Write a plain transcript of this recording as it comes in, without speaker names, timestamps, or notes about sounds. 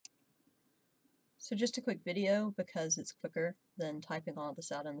So just a quick video because it's quicker than typing all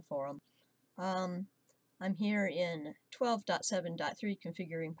this out in the forum. I'm here in 12.7.3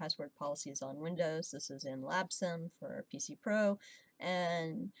 configuring password policies on Windows. This is in LabSim for PC Pro,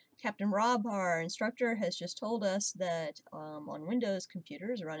 and Captain Rob, our instructor, has just told us that on Windows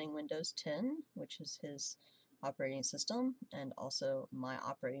computers running Windows 10, which is his operating system and also my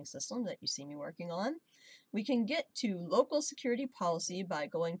operating system that you see me working on, we can get to local security policy by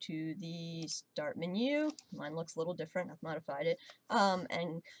going to the start menu. Mine looks a little different, I've modified it,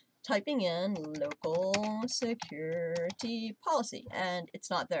 and typing in local security policy, and it's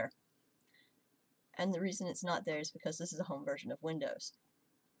not there. And the reason it's not there is because this is a home version of Windows.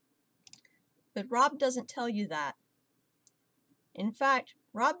 But Rob doesn't tell you that. In fact,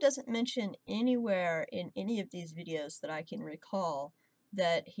 Rob doesn't mention anywhere in any of these videos that I can recall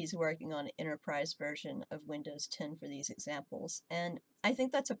that he's working on an enterprise version of Windows 10 for these examples. And I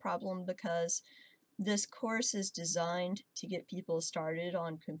think that's a problem because this course is designed to get people started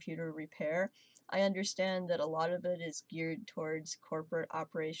on computer repair. I understand that a lot of it is geared towards corporate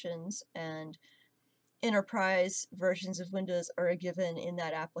operations, and enterprise versions of Windows are a given in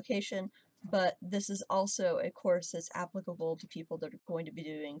that application, but this is also a course that's applicable to people that are going to be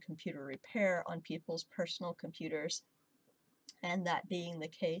doing computer repair on people's personal computers. And that being the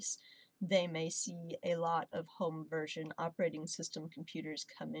case, they may see a lot of home version operating system computers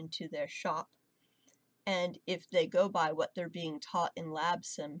come into their shop. And if they go by what they're being taught in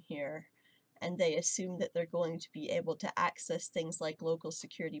LabSim here, and they assume that they're going to be able to access things like local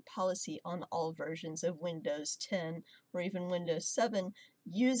security policy on all versions of Windows 10 or even Windows 7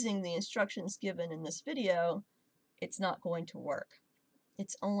 using the instructions given in this video, it's not going to work.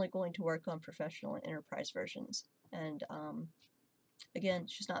 It's only going to work on professional and enterprise versions. And again,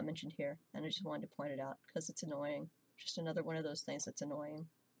 it's just not mentioned here, and I just wanted to point it out because it's annoying. Just another one of those things that's annoying.